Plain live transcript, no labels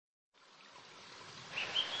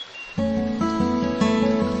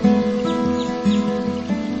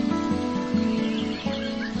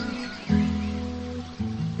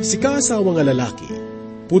Si kaasawa nga lalaki,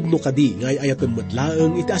 pudno kadi ngay ayaton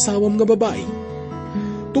matlaeng iti asawam nga babae.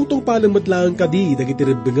 Tutong palang matlaeng kadi dagiti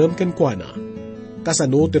rebengem ken kuana.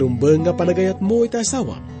 Kasano ti rumbeng nga panagayat mo iti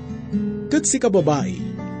asawa. Ket si kababae,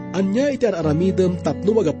 anya iti aramidem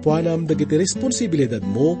tapno magapuanam dagiti responsibilidad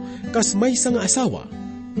mo kas maysa nga asawa.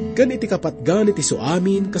 Ken iti kapatgan iti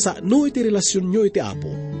suamin kasano iti relasyon nyo iti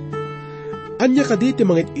apo. Anya kadi ti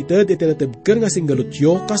mangit ited iti natebker nga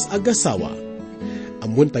singgalutyo kas agasawa.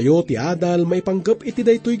 Amon tayo ti adal maipanggap iti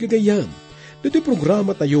daytoy gagayam. Dito'y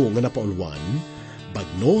programa tayo nga napaulwan,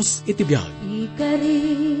 Bagnos iti Biyag.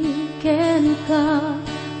 Ikariken ka,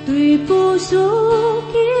 tuy puso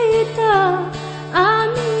kita,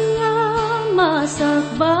 amin nga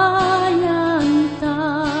masakbayan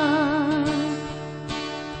ta.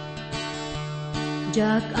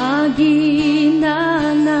 Jak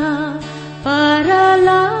aginana, para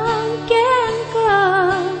lang ken ka,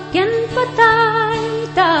 ken patay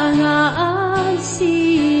tanga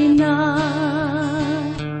agsina.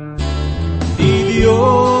 Di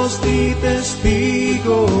Dios ti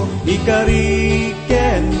testigo,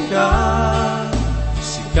 ikariken ka,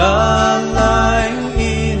 sikalayng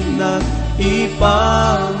inak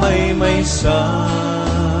ipamay-maysa.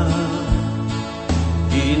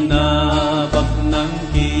 Kinabak ng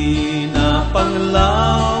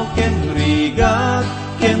kinapanglaw, ken rigat,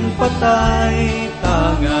 ken patay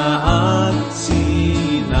tanga at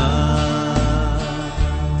sina.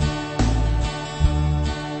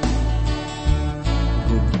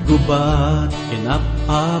 Gubat ken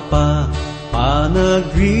apapa,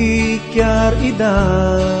 panagrikyar ida,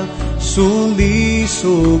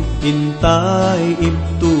 sulisog intay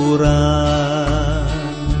ipturan.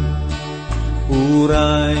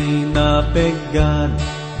 Uray na peggan,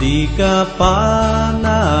 di ka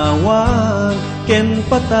panawan, ken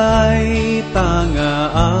patay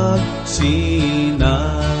tanga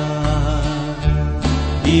agsina.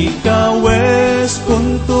 Ikawes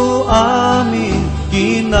kunto amin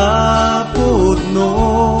kinapudno,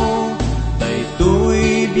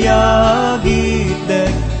 daytoy biyagit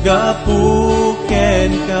dek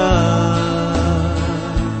gapuken ka.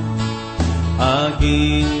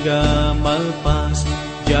 Aging gamalpas,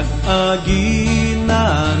 jak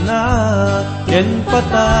aginana, ken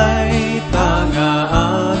patay tanga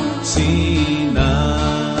agsina.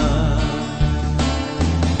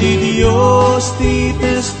 Di Dios ti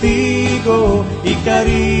testigo,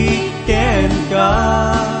 ikariken ka,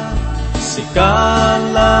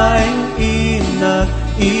 sikalayng inak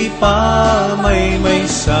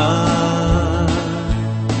ipamay-maysa.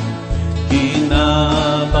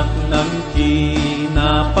 Kinabak ng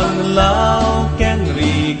kinapanglaw, ken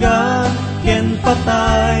rigat, ken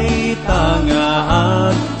patay tanga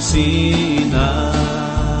agsina.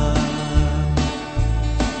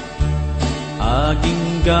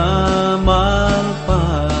 Aging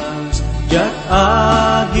gamalpas, jak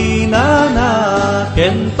aginana,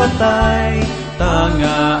 ken patay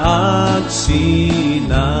tanga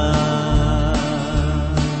agsina.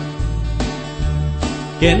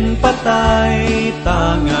 Ken patay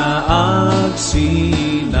tanga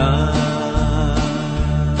agsina.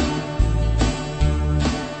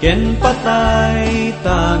 Ken patay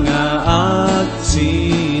tanga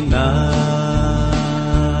agsina.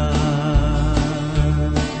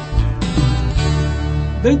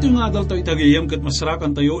 Dahito nga adal tayo itagayam kat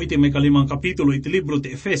masarakan tayo iti may kalimang kapitulo iti libro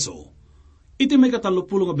ti Efeso. Iti may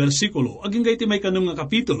katalupulo nga bersikulo, aging iti may kanong nga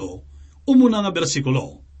kapitulo, umuna nga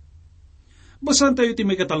bersikulo. Basan tayo iti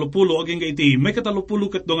may katalupulo, aging iti may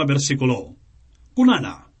katalupulo kat do nga bersikulo.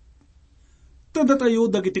 Kunana, tada tayo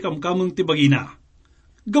dagiti kamkamang ti bagina.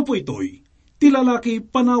 Gapo itoy, ti lalaki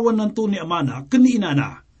panawan nanto ni amana, ken ni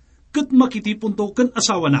inana, kat makitipon to ken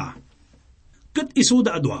asawa na. Kat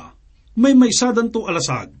isuda adwa, may maysadan to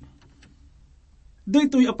alasag.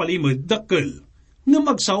 Daytoy apalimod dakkel, nga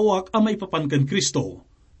magsawak a maipapankan Kristo,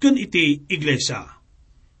 ken iti iglesia.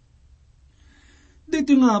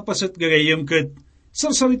 Dito nga pasat gagayam ket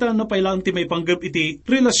sarsarita na pailang ti may panggap iti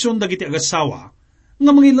relasyon dagiti agasawa,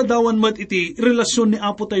 nga mangiladawan mat iti relasyon ni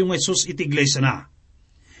Apo tayo ng Jesus iti iglesia na.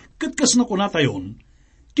 Ket kas na kuna tayon,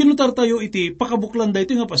 kinutar tayo iti pakabuklan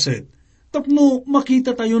dito nga paset, tapno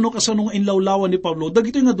makita tayo no kasano nga inlawlawan ni Pablo,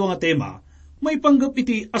 dagito nga doon nga tema, may panggap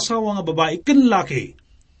iti asawa nga babae ken laki,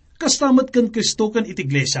 kastamat ken Kristo ken iti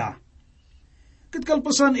iglesia. Ket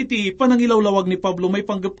kalpasan iti panangilawlawag ni Pablo may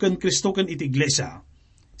panggap ken Kristo ken iti iglesia.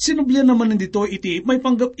 Sinublian naman nandito iti may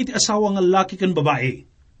panggap iti asawa nga laki ken babae.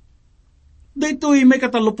 Daytoy may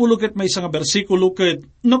katalupulo ket may isang bersikulo ket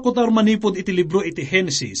nakutar manipod iti libro iti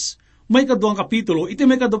Genesis. May kaduang kapitulo iti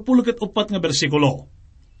may kadapulo ket upat nga bersikulo.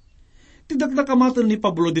 Tidakdakamatan ni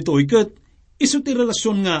Pablo ditoy ket Isu ti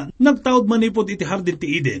relasyon nga nagtaod manipod iti hardin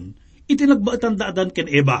ti Eden, iti nagbaatan daadan ken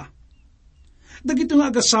Eva. Dagito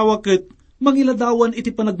nga agasawa ket mangiladawan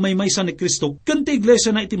iti panagmaymaysa ni Kristo ken ti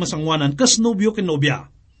iglesia na iti masangwanan kas nobyo ken nobya.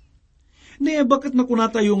 Ni Eva ket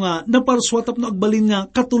nakunatayo nga naparswatap no agbalin nga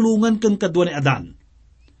katulungan ken kadwa ni Adan.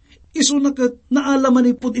 Isu na ket naala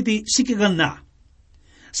manipod iti sikigan na.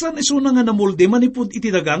 San isu na nga namulde manipod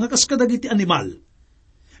iti daga nga kas kadagiti animal.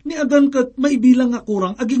 Ni Adan ket maibilang nga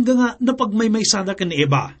kurang aging nga napagmaymaysada ken ni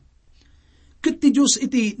Eva. Ket ti Diyos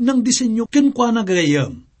iti nang disenyo ken kuana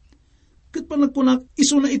gayam. Ket panagkunak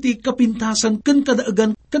isu na iti kapintasan ken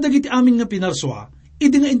kadaagan kadagiti amin nga pinarswa,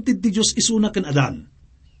 idi nga inted ti Diyos isu na ken Adan.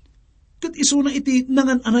 Ket isu na iti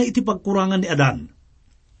nangan-anay iti pagkurangan ni Adan.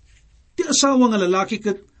 Ti asawa nga lalaki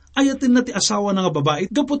ket ayaten na ti asawa na nga babae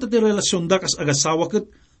gapot iti relasyon da kas agasawa ket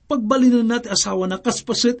pagbalinan na ti asawa na kas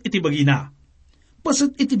paset iti bagina.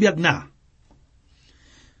 Paset iti biyag na.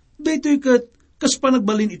 Daytoy ket kas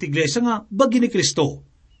panagbalin iti iglesia nga bagi ni Kristo.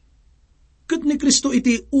 Ket ni Kristo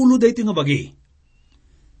iti ulo daytoy nga bagi.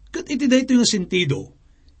 Ket iti daytoy nga sentido,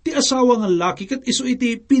 ti asawa nga lalaki ket isu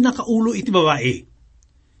iti pinakaulo iti babae.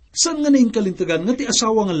 San nga nainkalintagan nga ti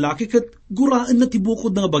asawa nga lalaki ket guraan na ti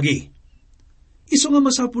bukod nga bagi. Isu nga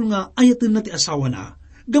masapul nga ayaten na ti asawa na,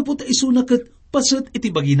 gapot isu na ket paset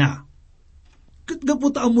iti bagi na. Ket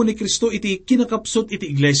gapot amo ni Kristo iti kinakapsot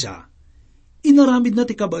iti iglesia. Inaramid na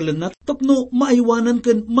ti kabaalan na tapno maaywanan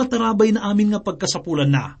ken matarabay na amin nga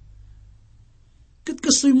pagkasapulan na. Ket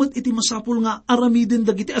kastoy met iti masapul nga aramiden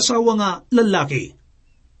dagiti asawa nga lalaki.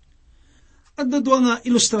 At dadwa nga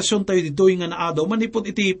ilustrasyon tayo ditoy nga naadaw manipod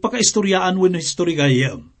iti pakaistoryaan wenno history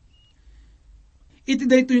gayem. Iti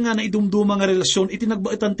daytoy nga naidumduma nga relasyon iti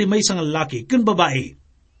nagbaetan ti maysa nga lalaki ken babae.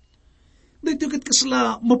 Daytoy ket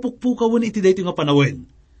kasla mapukpukawen iti daytoy nga panawin.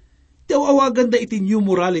 Ti awagan da iti new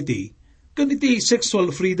morality ken iti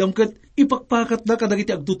sexual freedom ket ipakpakat da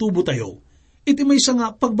kadagiti agtutubo tayo. Iti maysa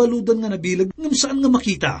nga pagbaludan nga nabilag ngem saan nga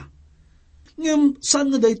makita. Ngem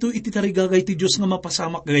saan nga daytoy iti tarigagay ti Dios nga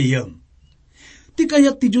mapasamak gayem. Ti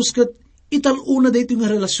kayat ti Diyos ket italuna daytoy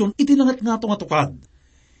nga relasyon iti nangat-ngato nga tukad.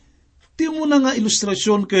 Ti muna nga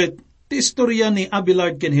ilustrasyon ket ti istorya ni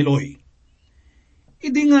Abelard ken Heloy.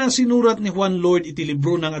 Idi nga sinurat ni Juan Lord iti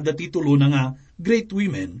libro na nga datitulo na nga Great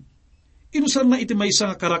Women, inusar na iti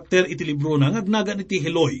maysa nga karakter iti libro na ngagnagan iti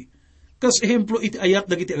Heloy, kas ehemplo iti ayat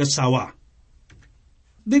dagiti agasawa.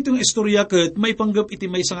 Dito nga istorya ket maipanggap iti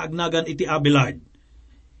maysa nga agnagan iti Abelard.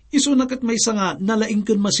 Isu na ket maysa nga nalaing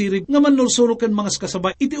ken masirib nga manulsuro ken mga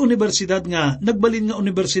kasabay iti universidad nga nagbalin nga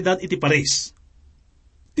universidad iti Paris.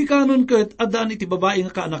 Ti kanon ket addaan iti babae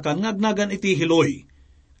nga kaanakan nga agnagan iti Heloy,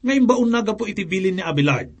 nga imbaon naga po iti bilin ni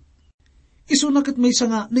Abelard. Isu na ket maysa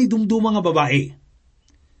nga naidumduma nga babae.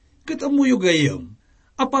 Ket amuyo gayem,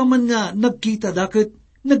 apaman nga nagkita da ket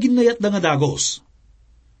naginayat da nga dagos.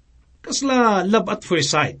 Kasla love at first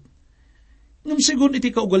sight. Ngem sigon iti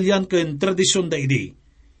kaugalyan ken tradisyon da idi,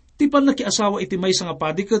 ti pan nakiasawa iti maysa nga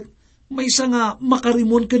padi ket maysa nga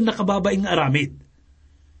makarimon ken nakababaing nga aramid.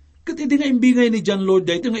 Ket idi nga imbingay ni John Lord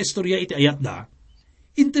dayto nga istorya iti ayat da,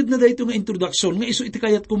 inted na dayto nga introduksyon nga isu iti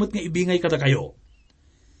kayat kumet nga ibingay kada kayo.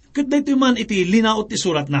 Ket dayto man iti linaot ti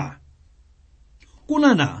surat na.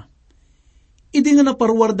 Kunana, idi nga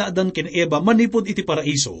naparwardaadan ken Eva manipod iti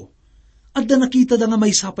paraiso, adda nakita da nga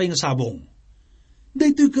may sapay nga sabong.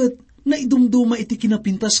 Daytoy ket naidumduma iti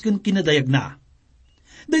kinapintas ken kinadayag na.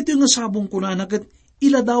 Daytoy nga sabong kunana ket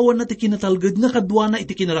iladawan na ti kinatalged nga kadwa na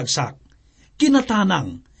iti kinaragsak,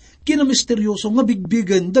 kinatanang, kinamisteryoso nga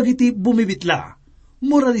bigbigen dagiti bumibitla,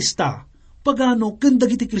 moralista, pagano ken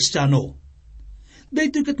dagiti Kristiyano.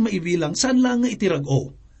 Daytoy ket maibilang saan lang nga iti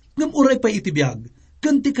rag-o, ngem uray pa iti biag,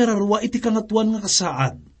 ken ti kararwa iti kangatuan nga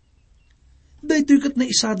kasaad. Daytoy ket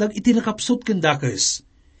naisadag iti nakapsot ken dakes,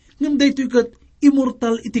 ngem daytoy ket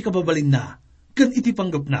immortal iti kababalin na, ken iti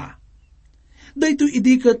panggep na. Daytoy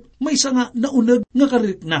idi ket maysa nga nauneg nga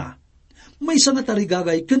karirik na, maysa nga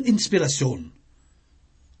tarigagay ken inspirasyon.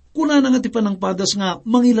 Kunana nga ti panangpadas nga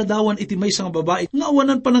mangiladawan iti maysa nga babae nga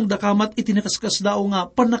awanan panang dakamat iti nakaskas dao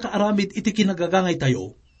nga panakaaramid iti kinagagangay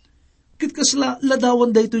tayo. Ket kasla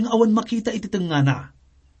ladawan daytoy nga awan makita iti tengngana.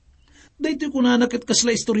 Daytoy kunana ket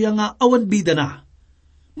kasla istorya nga awan bida na.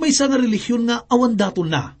 Maysa nga relihiyon nga awan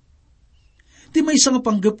daton na. Ti maysa nga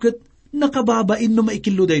panggep ket nakababain no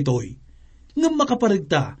maikillo daytoy. Ngem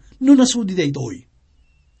makaparigta no nasudi daytoy.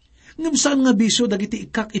 Ngem saan nga bisyo dagiti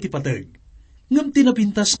ikak iti pateg. Ngem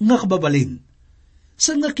tinapintas nga kababalin.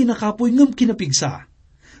 Saan nga kinakapoy ngem kinapigsa.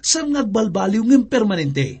 Saan nga agbalbaliw ngem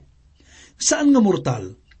permanente. Saan nga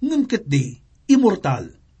mortal ngem ket di immortal.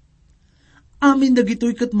 Amin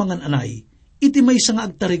dagitoy ket mangan anay iti maysa nga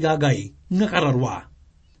agtarigagay nga kararwa.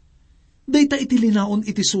 dayta iti linaon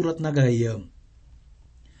iti surat na gayam.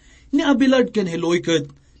 Ni Abelard ken Heloy ket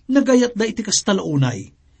nagayat da iti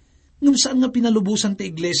kastalaunay. Ngam saan nga pinalubusan ti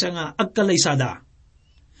iglesia nga agkalaysada.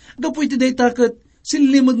 Gapu iti dayta ket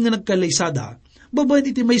sinlimod nga nagkalaysada, babaen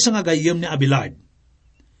iti maysa nga gayam ni Abelard.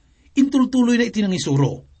 Intultuloy na iti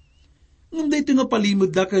nangisuro. Ngam dayto nga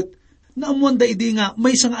palimod da ket naamuan da idi nga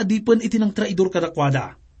maysa nga adipen iti nang traidor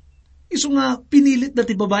kadakwada. Isu nga pinilit da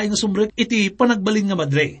ti babae nga sumrek iti panagbalin nga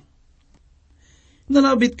madre.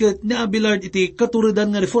 Nalabit ket ni Abelard iti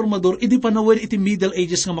katuridan nga reformador iti panawen iti Middle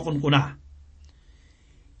Ages nga makunkuna.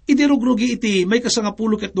 Iti rugrugi iti may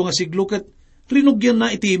kasangapulo ket nga siglo ket rinugyan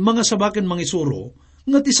na iti mga sabaken mangisuro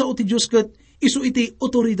nga ti sao ti Dios ket isu iti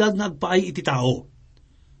otoridad nga agpaay iti tao.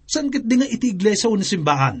 San ket di nga iti iglesia wenno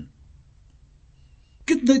simbahan.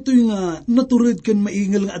 Ket daytoy nga natured ken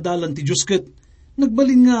maingal nga adalan ti Dios ket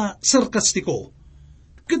nagbalin nga sarkastiko.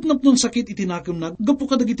 Ket napnon sakit iti nakem na gapu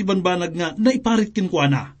kadag iti banbanag nga naiparit ken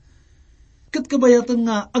kuana. Ket kabayatan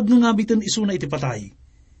nga agnangabitan isu na iti patay.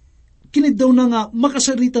 Kinid daw na nga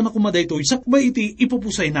makasarita na kumadaytoy sakbay iti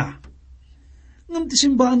ipupusay na. Ngam ti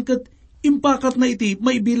simbahan ket impakat na iti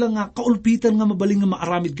maibilang nga kaulpitan nga mabaling nga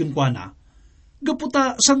maaramid ken kuana.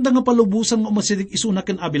 Gaputa sanda nga palubusan nga umasidig isu na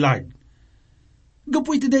ken Abelard.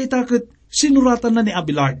 Gapu iti dayta ket sinuratan na ni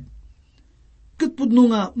Abelard. Ket pudno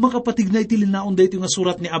nga makapatig na iti linaon dayto nga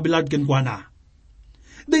surat ni Abelard ken kuana.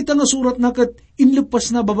 Dayta nga surat na ket inlepas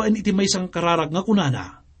na babaen iti maysang kararag nga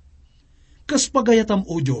kunana. Kas pagayatam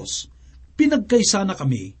o Dios, pinagkaysa na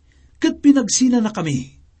kami, ket pinagsina na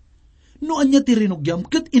kami. No anya ti rinugyam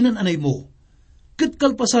ket inananay mo, ket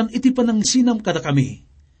kalpasan iti panangsinam kada kami.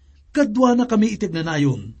 Kadwa na kami iti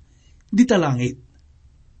agnanayon, dita langit.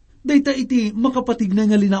 Dayta iti makapatig na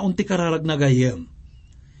nga linaon ti kararag na gayem.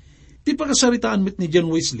 Ti pakasaritaan mit ni John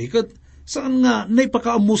Wesley ket saan nga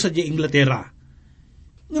naipakaammo sa di Inglaterra.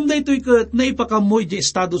 Ngam daytoy ket naipakaammo iti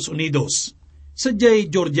Estados Unidos, sa di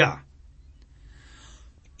Georgia.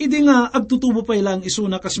 Idi nga agtutubo pa ilang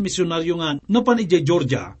isuna kas misyonaryo nga napan iti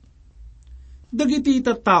Georgia. Dagiti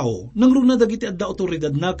tattao nang runa dagiti adda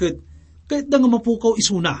otoridad na ket kahit da nga mapukaw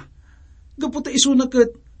isuna. Gaputa isuna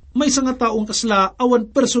ket may nga taong kasla awan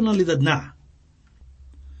personalidad na.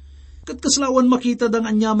 Ket kaslawan makita dang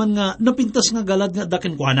anyaman nga napintas nga galad nga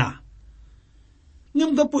daken kuana.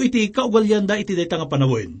 Ngem gapu iti kaugalyan da iti dayta nga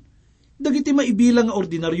panawin. Dagiti maibilang nga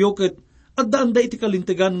ordinaryo ket addaan da iti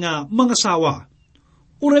kalintegan nga mga sawa.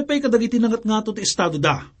 Urepay kadagiti nangat-ngato ti estado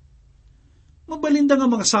da. Mabalinda nga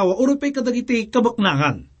mga sawa urepay kadagiti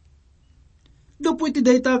kabaknangan. Gapu iti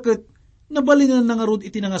dayta ket nabalinan na nga rod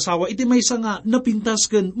iti nangasawa iti maysa nga napintas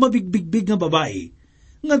ken mabigbigbig nga babae.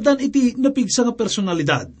 Ngadan iti napigsa nga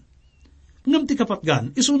personalidad. Ngam ti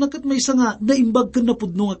kapatgan, isu na ket maysa nga naimbag ken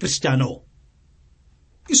napudno nga Kristiyano.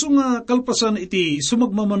 Isu nga kalpasan iti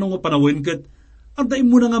sumagmamano nga panawin ket antaim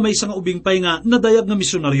mo na nga maysa nga ubing pay nga nadayag nga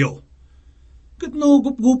misyonaryo. Ket no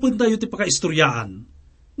gupgupen tayo ti pakaistoryaan,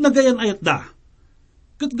 nagayan ayat da.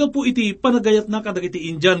 Ket gapu iti panagayat na kadagiti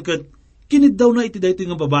Indian ket kinid daw na iti daytoy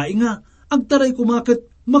nga babae nga agtaray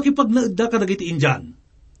kumaket makipagnaed da kadagiti Indian.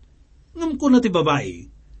 Ngam ko na ti babae,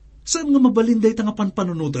 saan nga mabalinday ta nga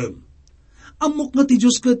panpanunutem? Amok nga ti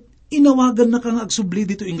Diyos ket inawagan na ka nga agsubli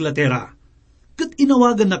dito Inglaterra. Ket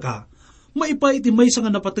inawagan na ka, maipay iti maysa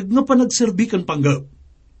nga napateg nga panagserbi ken panggep.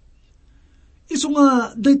 Isu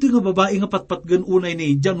nga daytoy nga babae nga patpatgen unay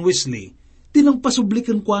ni John Wesley, tinang pasubli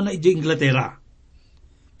ken kuana iti Inglaterra.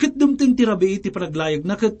 Ket dumteng ti rabii iti panaglayag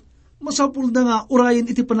na ket masapul na nga urayan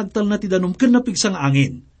iti panagtal na ti danom ken napigsa nga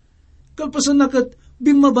angin. Kalpasan na ket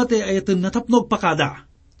bimabate ayaten natapnog pakada.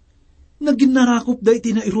 Naginarakop da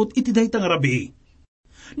iti nairot iti dayta nga rabii.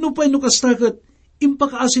 No pay no kastaket,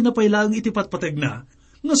 impakaasin na pailang iti patpateg na,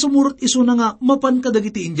 nga sumurot iso na nga mapan kadag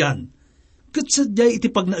iti Indian, ket sadyay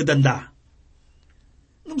iti pagnaedanda.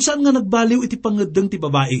 Ngam saan nga nagbaliw iti pangedeng ti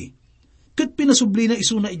babae, ket pinasubli na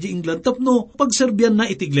iso na iti England tapno pagserbian na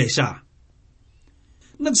iti iglesia.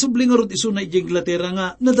 Nagsubli nga rod iso na iti Inglaterra nga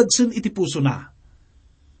nadagsen iti puso na.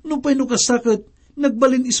 No pay no kastaket,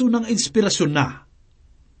 nagbalin iso na nga inspirasyon na.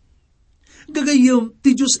 Gagayom,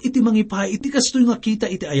 ti Diyos iti mangipahay, iti kastoy nga kita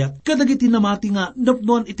iti ayat, kadag iti namati nga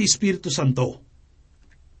napnuan iti Espiritu Santo.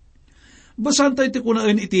 Basan tayo iti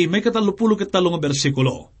kunaan iti may 33 nga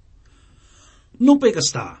bersikulo. Nung pa'y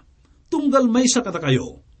kasta, tunggal may sa kata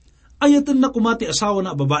kayo, ayatan na kumati asawa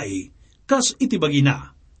na babae, kas iti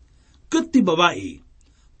bagina. Kat ti babae,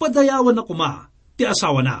 padayawan na kuma, ti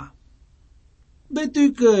asawa na. Daytoy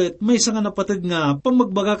ket may nga napatag nga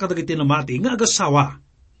pamagbaga kadag iti namati nga agasawa.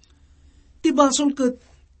 Ti basol ket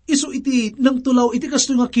isu iti nang tulaw iti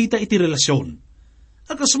kasto nga kita iti relasyon.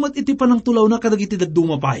 Akasumat iti panang tulaw na kadag iti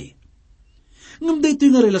dagdumapay. Ngam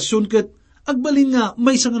daytoy nga relasyon ket agbalin nga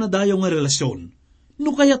may nga nadayo nga relasyon.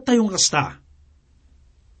 No kayat tayong kasta.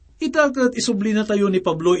 Ita ket isubli na tayo ni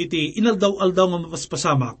Pablo iti inaldaw-aldaw nga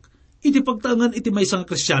mapaspasamak, iti pagtaangan iti may nga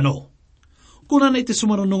Kristyano. Kuna na iti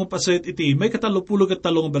sumarunong nga paset iti may 33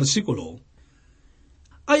 bersikulo,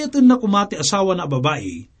 ayaten na kumati asawa na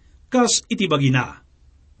babae, kas iti bagina.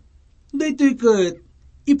 Daytoy ket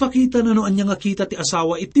ipakita na noan niya nga kita ti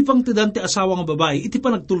asawa iti pangtidan ti asawa nga babae iti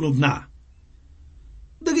panagtulnog na.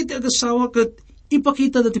 Dagiti agasawa ket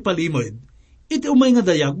ipakita dati palimod, iti umay nga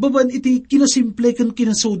dayag, baban iti kinasimple ken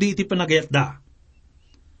kinasudi iti panagayat da.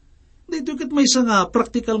 Dito ket may nga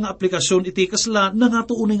praktikal nga aplikasyon iti kasla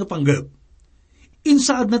nangatuunay nga panggep.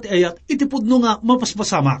 Insaad na ti ayat, iti pudno nga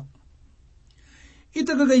mapaspasamak.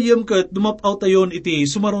 Ita gagayem ket dumapaw tayon iti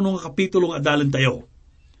sumarunong nga kapitulo nga adalan tayo.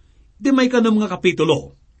 Di may kanam nga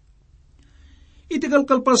kapitulo. Iti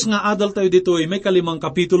kalkalpas nga adal tayo ditoy may 5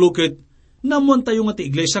 kapitulo ket namuan tayo nga ti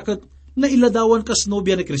iglesia ket nailadawan kas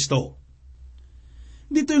nobya ni Kristo.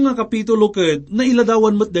 Dito nga kapitulo ket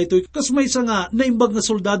nailadawan met daytoy kas may nga naimbag nga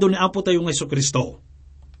soldado ni Apo tayo nga Kristo.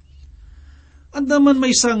 Andaman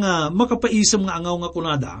may nga makapaisam nga angaw nga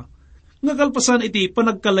kunada, nga kalpasan iti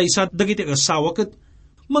panagkalaysat dagiti agasawa ket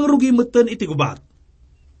mangrugi metten iti gubat.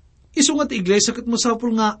 Isu nga ti iglesia ket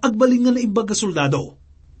masapul nga agbaling nga naimbag nga soldado.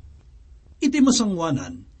 Iti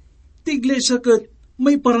masangwanan, ti iglesia ket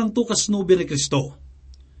may parangto kas nobya ni Kristo.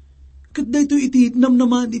 Ket dayto iti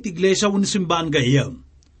namnaman iti iglesia wenno simbahan gayem.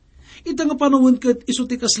 Ita nga panawon ket isu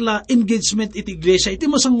ti kasla engagement iti iglesia iti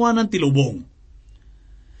masangwanan ti lubong.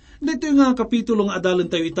 Dayto nga kapitulo nga adalan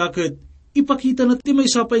tayo ita ket ipakita na ti may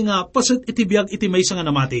sapay nga paset iti biag iti maysa nga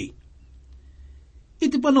namati.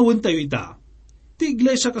 Iti panawon tayo ita, ti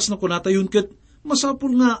iglesia kas nakunatayon ket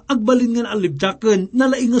masapul nga agbalin nga naalibdaken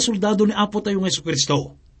nalaing nga soldado ni Apo tayo nga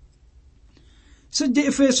Kristo. Sa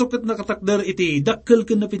Taga-Efeso ket nakatakder iti dakkel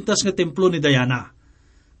ken napintas nga templo ni Diana,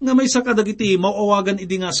 nga may sakadagiti mauawagan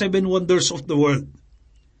iti nga 7 wonders of the world.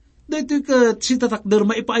 Daytoy ket si tatakder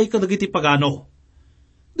maipaay kadagiti pagano.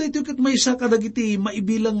 Daytoy ket may sakadagiti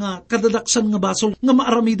maibilang nga kadadaksan nga basol nga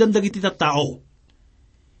maaramidan dagiti tattao.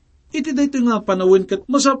 Iti daytoy nga panawin ket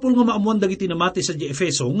masapul nga maamuan dagiti namati sa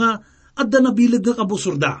Taga-Efeso nga adda nabileg nga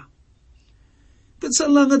kabusurda. Ket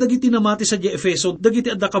saan nga dagiti namati sa Taga-Efeso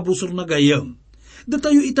dagiti adda kabusor na gayem.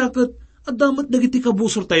 Datayo itaket addamat dagiti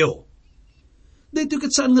kabusor tayo. Daytoy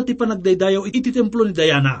ket saan nga ti panagdaydayaw iti templo ni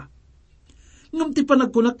Diana. Ngam ti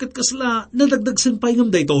panagkunak ket kasla nadagdag senpay ngam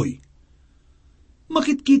daytoy.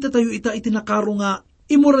 Makitkita tayo ita iti nakaro nga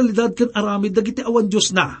immoralidad ken aramid dagiti awan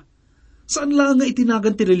Dios na. Saan lang nga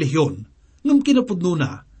itinagan ti relihiyon, ngam kinapudno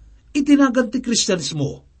na itinagan ti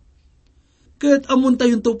Kristyanismo. Ket amon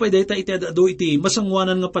tayon tupay dayta iti adado iti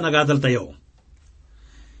masangwanan nga panagadal tayo.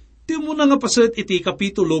 Ti muna nga paset iti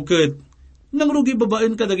kapitulo ket nangrugi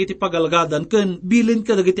babaen kadagiti pagalagadan ken bilin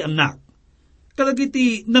kadagiti anak,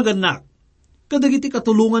 kadagiti naganak, kadagiti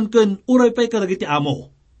katulungan ken uray pay kadagiti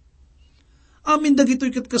amo. Amin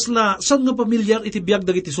dagitoy ket kasla san nga pamilyar iti biag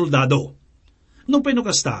dagiti soldado. Nung payno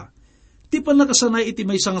kasta, ti panakasanay iti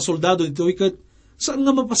maysa nga soldado ditoy ket saan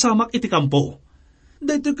nga mapasamak iti kampo.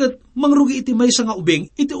 Daytoy ket mangrugi iti maysa nga ubing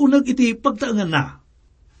iti uneg iti pagtaengan na.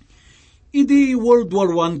 Iti World War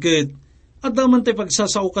I ket adaman tay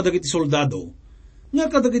pagsasao kadagiti soldado, nga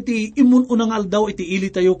kadagiti imun unang aldaw iti ili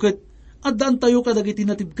tayo ket addaan tayo kadagiti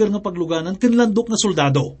natibker nga pagluganan ken landok nga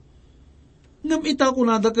soldado. Ngam ita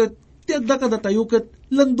kunada ket ti adda kada tayo ket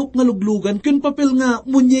landok nga luglugan ken papel nga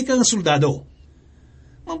munyeka nga soldado.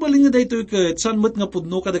 Mabaling nga daytoy ket saan met nga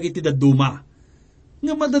pudno kadagiti dadduma,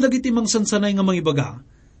 nga madadagiti mangsansanay nga mangibaga,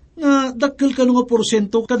 nga dakkel kano nga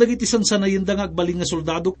porsyento kadagiti sansanayen da nga agbaling nga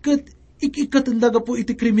soldado ket ikikatanda ga po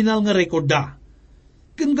iti kriminal nga record da.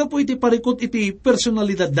 Ken ga po iti parikot iti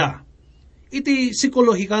personalidad da. Iti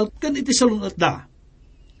psikolohikal ken iti salunat da.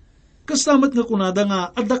 Kastamat nga kunada nga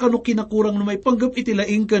adda kano kinakurang na may panggap iti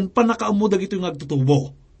laing ken panakaammo dagito nga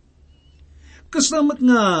agtutubo. Kastamat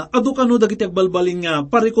nga adu kano dagiti agbalbaling nga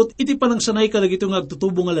parikot iti panangsanay kadagito nga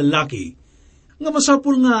agtutubo nga lalaki. Nga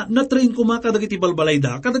masapul nga natrain kuma kadagiti balbalay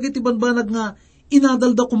da, kadagiti banbanag nga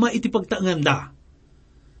inadal da kuma iti pagtaangan da.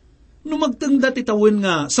 Numagtengda ti tawin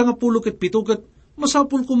nga sa nga 10 ket 7 ket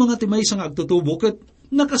masapul ko mga timay sa nga agtutubo ket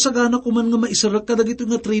nakasagana ko man nga maisarak kadagito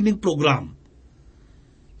nga training program.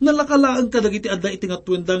 Nalakalaan kadagiti adda iti nga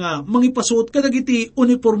tuwenda nga mangipasuot kadagiti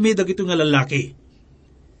uniforme dagito nga lalaki.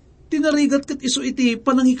 Tinarigat ket isu iti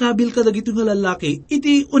panangikabil kadagito nga lalaki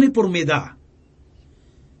iti uniforme da.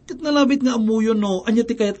 Ket nalabit nga amuyon no anya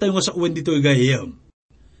ti kayat tayo nga sa uwen ditoy gayem.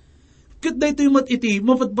 Ket daytoy mat iti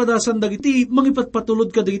mapatpadasan dagiti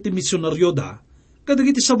mangipatpatulod kadagiti misyonaryo da,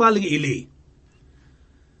 kadagiti sabaling ili.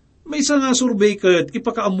 May isa nga survey ket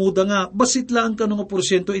ipakaamuda nga basit lang kano nga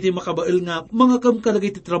porsyento iti makabael nga mga kam kadag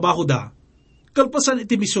iti trabaho da, kalpasan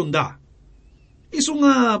iti misyon da. Isu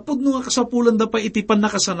nga pudno nga kasapulan da pa iti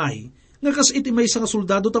panakasanay, nga kas iti may isa nga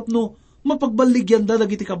soldado tapno mapagbaligyan da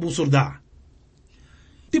dagiti kabusor da.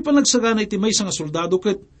 Ti panagsagana iti may isa nga soldado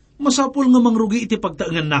ket masapul nga mangrugi iti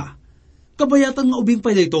pagtaengan na. Kabayatan nga ubing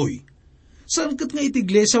pay daytoy. Saan ket nga iti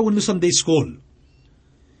iglesia wenno Sunday school?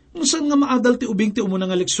 Saan nga maadal ti ubing ti umuna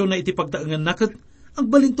nga leksyon na iti pagtaengan na ket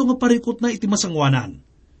agbalinto nga parikot na iti masangwanan.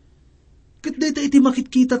 Ket dayta iti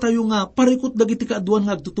makitkita tayo nga parikot dagiti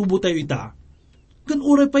kaaduan nga agtutubo tayo ita. Ken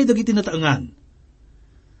uray pay dagiti nataengan.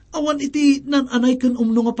 Awan iti nananay ken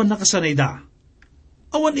umno nga panakasanay da.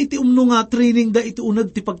 Awan iti umno nga training da iti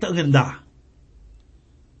uneg ti pagtaengan da.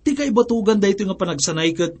 Ti kaibatugan da ito nga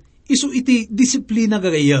panagsanay ket isu iti disiplina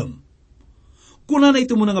gagayem. Kuna na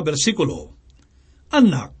ito muna nga bersikulo,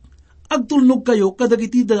 anak, agtulnog kayo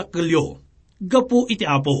kadagiti dadakelyo, gapo iti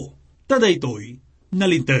apo, tadaytoy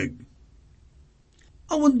nalinteg.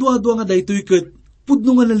 Awan duwa-duwa nga daytoy ket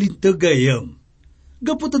pudno nga nalinteg gayem.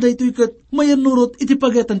 Gapo tadaytoy ket mayan nurot iti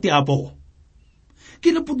pagayatan ti apo.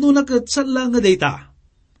 Kinapudno na ket sala nga dayta.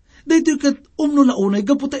 Daytoy ket umno launay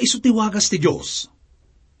gapo ta isu ti wagas ti Dios.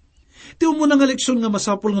 Ti umuna nga leksyon nga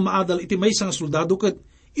masapol nga maadal iti maysa nga soldado ket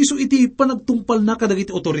isu iti panagtungpal na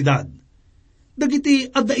kadagiti otoridad. Dagiti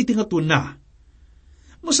adda iti nga tuna.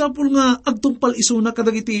 Masapul nga agtungpal isu na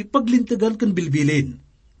kadagiti paglintegan ken bilbilin.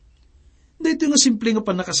 Dayto nga simple nga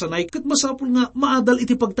panakasanay ket masapul nga maadal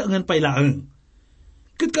iti pagtaengan paylaeng.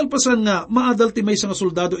 Ket kalpasan nga maadal ti maysa nga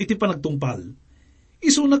soldado iti panagtungpal.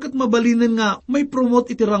 Isu na ket mabalinen nga may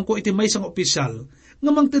promote iti rangko iti maysa nga opisyal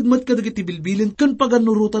nga mangtedmet kadagiti bilbilin ken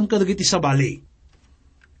paganurutan kadagiti sabali.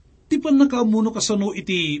 Ti panakaamuno kasano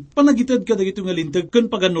iti panagited kadagiti nga linteg ken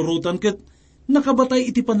paganurutan ket nakabatay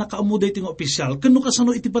iti panakaamuda iti nga opisyal ken no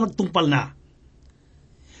kasano iti panagtungpal na.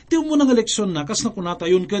 Ti umuna nga leksyon na kas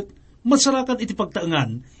nakunatayon ket masarakan iti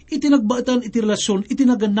pagtaengan iti nagbaetan iti relasyon iti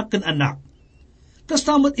naganak ken anak. Kas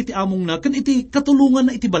tamat iti among na ken iti katulungan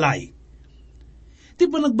na iti balay. Ti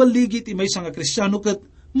panagbaligi iti maysa nga Kristiyano ket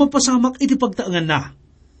mapasamak iti pagtaengan na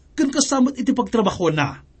ken kas tamat iti pagtrabaho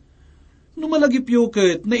na. Numalagipyo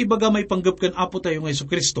ket naibaga may panggap ken apo tayo nga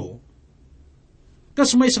Jesucristo.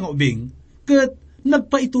 Kas maysa nga ubing ket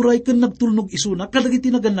nagpaituray ken nagtulnog isuna kadagiti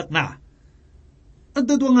naganak na. At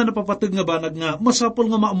dadwa nga napapateg nga banag nga masapol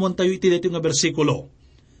nga maamuan tayo iti daytoy nga bersikulo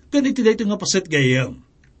ken iti daytoy nga paset gayem.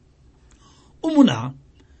 Umuna,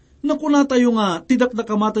 nakuna tayo nga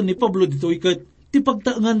tidakdakamatan ni Pablo ditoy ket ti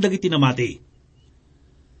pagtaengan dagiti namati.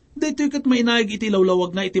 Daytoy ket mainaig iti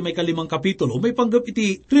lawlawag na iti may 5 kapitulo may panggap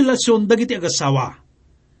iti relasyon dagiti agasawa.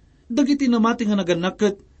 Dagiti namati nga naganak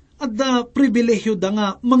ket adda pribilehyo da nga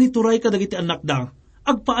mangituray kadagiti anak da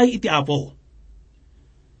agpaay iti apo.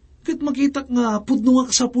 Ket makita nga pudno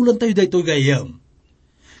nga kasapulan tayo daytoy gayem.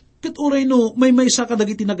 Ket uray no may maysa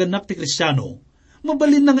kadagiti naganak ti Kristiyano,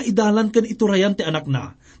 mabalin na nga idalan ken iturayan ti anak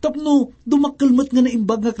na, tapno dumakkelmet nga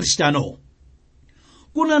naimbag nga Kristiyano.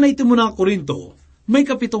 Kuna na iti muna Korinto, may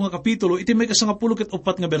 7 nga kapitulo iti may 10 ket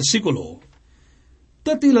 4 nga bersikulo.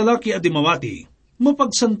 Tati lalaki adi mamati,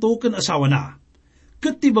 mapagsanto ken asawa na.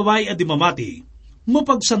 Ket ti babae adi mamati,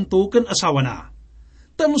 mapagsanto ken asawa na.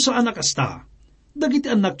 Tano saan nakasta,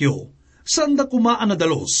 dagiti anak yo, sanda kumaan na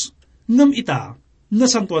dalos, ngam ita,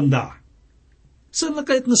 nasantuan da. Saan na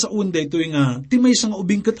kahit nga sa unday ito nga, timay sa nga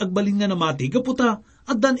ubing ket agbalin nga namati, gaputa,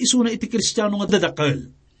 addan isuna iti Kristiyano nga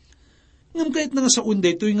dadakkel. Ngam kahit nga sa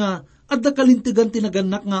unday ito nga, adda kalintigan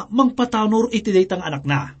tinaganak nga mangpatanor iti daytang anak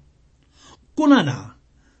na. Kunana,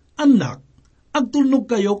 anak,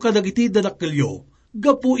 agtulnog kayo kadagiti dadakkelyo,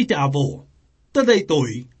 gapu iti abo,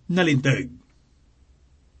 tadaytoy nalinteg.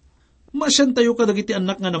 Masyan tayo kadagiti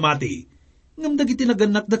anak nga namati, ngam dagiti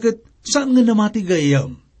naganak daket saan nga namati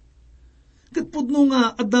gayam. Ket pudno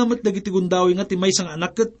nga addamet dagiti gundawi nga timay sang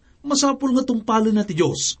anak ket masapul nga tungpalen na ti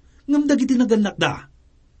Dios, ngam dagiti naganak da.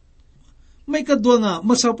 May kadwa nga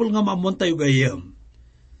masapul nga maamuan tayo gayam.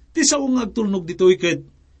 Ti sao nga agtulnog ditoy ket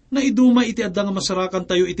naiduma iti adda nga masarakan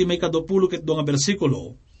tayo iti may 20 ket 2 nga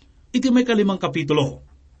bersikulo, iti may 5 kapitulo.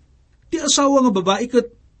 Ti asawa nga babae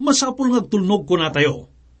ket masapul nga agtulnog kuna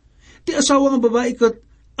tayo. Ti asawa nga babae ket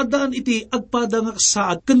addaan iti agpada nga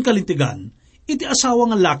kasaad ken kalintigan, iti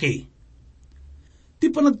asawa nga laki. Ti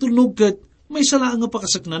panagtulnog ket may salaan nga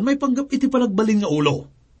pakasaknan, may panggap iti panagbalin nga ulo.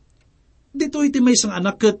 Dito iti may sang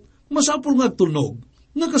anak ket masapul nga agtulnog,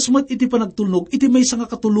 nga kasmat iti panagtulnog iti may sang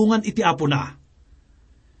katulungan iti apo na.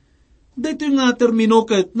 Dito nga termino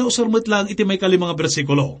ket nausarmet lang iti may 5 nga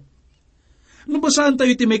bersikulo. Nabasaan tayo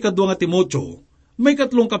iti may 2 nga Timoteo, may 3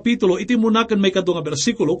 kapitulo iti muna ken may 2 nga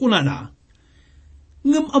bersikulo kunana.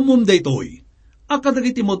 Ngem amom daytoy,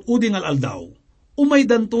 akadagiti mod uding aldaw, umay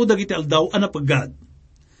danto dagiti aldaw anapagad.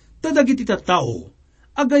 Tadagiti tattao,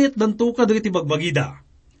 agayat danto kadagiti bagbagida,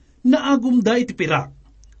 naagumda iti pirak,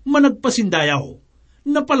 managpasindayaw,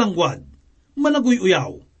 napalangwad,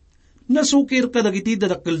 managuyuyaw, nasukir kadagiti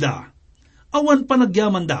dadakkelda, awan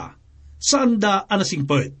panagyaman da, saan da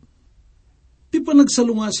anasingpet. Ti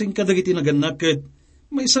panagsalungasing kadagiti nagannaket,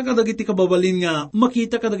 may isa kadagiti kababalin nga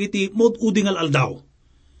makita kadagiti mod uding aldaw.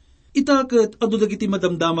 Itaket adu dagiti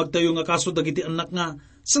madamdamag tayo nga kaso dagiti anak nga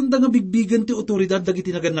sanda nga bigbigan ti otoridad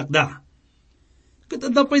dagiti naganakda. Ket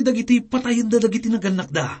adapay dagiti patayen da dagiti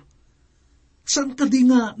naganakda. Saan kadi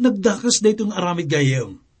nga nagdakas dayto nga aramid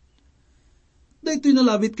gayem? Daytoy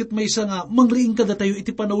nalabit ket maysa nga mangriing kada tayo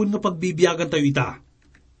iti panawon nga pagbibiyagan tayo ita.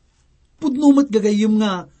 Pudnumet gagayem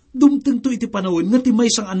nga dumteng to iti panawon nga ti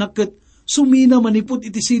maysang anak ket sumina manipud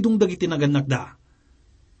iti sidong dagiti naganakda.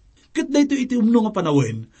 Ket dayto iti umno nga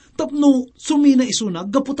panawin, tapno sumina isuna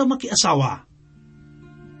gaputa makiasawa.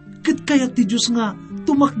 Ket kayat ti Diyos nga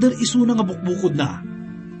tumakder isuna nga bukbukod na.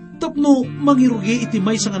 Tapno mangirugi iti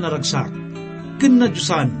maysa nga naragsak, ken na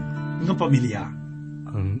Diyosan nga pamilya.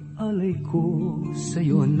 Ang alay ko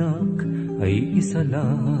sa'yo anak ay isa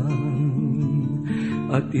lang,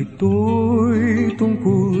 at ito'y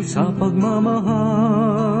tungkol sa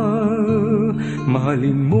pagmamahal.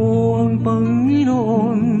 Mahalin mo ang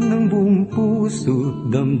Panginoon ng buong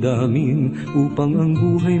puso't damdamin, upang ang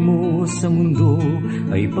buhay mo sa mundo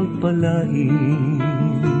ay pagpalain.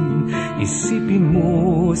 Isipin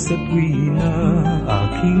mo sa tuwina,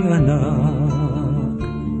 aking anak,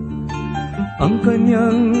 ang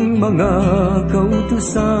kanyang mga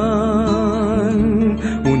kautusan.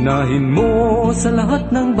 Unahin mo sa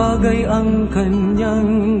lahat ng bagay ang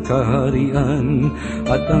kanyang kaharian,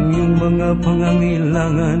 at ang iyong mga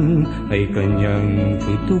pangangailangan ay kanyang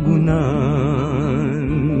tutugunan.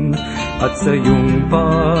 At sa iyong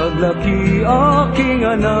paglaki, aking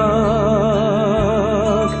anak,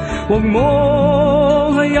 huwag mo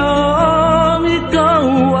hayaang ikaw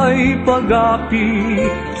ay pag-api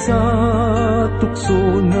sa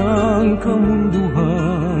tukso ng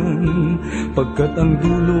kamunduhan, pagkat ang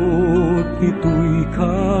dulot nito'y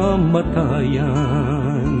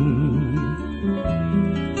kamatayan.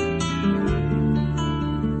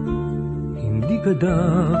 Hindi ka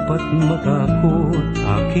dapat matakot,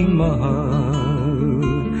 aking mahal,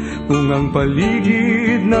 kung ang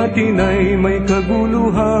paligid natin ay may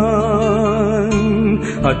kaguluhan,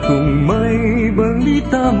 at kung may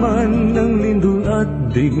balita man ng lindol at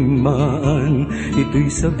digmaan, ito'y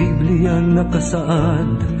sa Biblia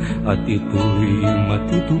nakasaad at ito'y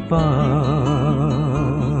matutupad.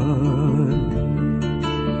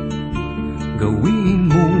 Gawin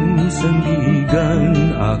mong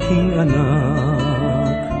sandigan, aking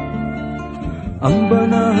anak, ang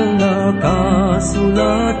banal na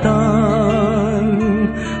kasulatan,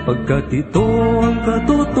 pagkat ito ang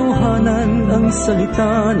katotohanan, ang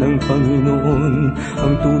salita ng Panginoon,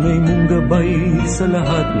 ang tunay mong gabay sa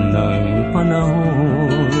lahat ng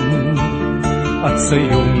panahon. At sa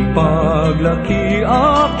iyong paglaki,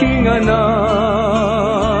 aking anak,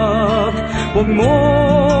 huwag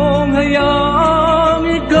mong hayaang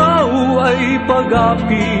ikaw ay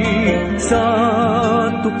pag-api sa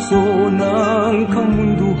tukso ng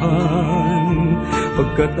kamunduhan,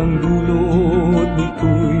 pagkat ang dulot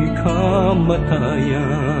nito'y kamatayan.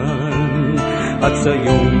 At sa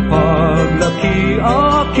iyong paglaki,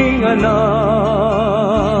 aking anak,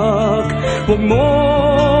 huwag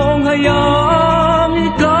mong hayaang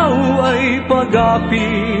ikaw ay pag-api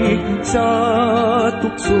sa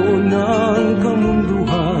tukso ng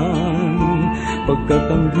kamunduhan, pagkat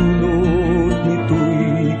ang dulot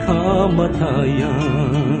nito'y kamatayan.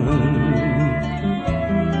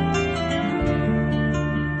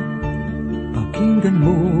 Pakinggan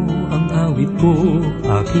mo ang awit ko,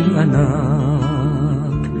 aking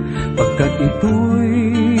anak, pagkat ito'y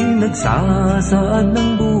nagsasaad ng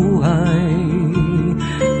buhay.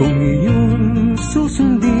 Kung iyong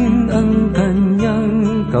susundin ang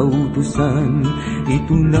kanyang kautusan,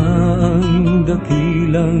 ito na ang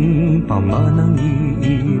dakilang pamanang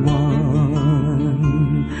iiwan.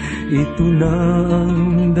 Ito na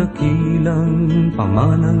ang dakilang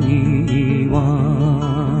pamanang iiwan.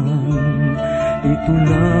 Ito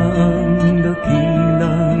na ang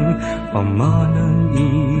dakilang pamanang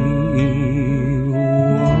iiwan.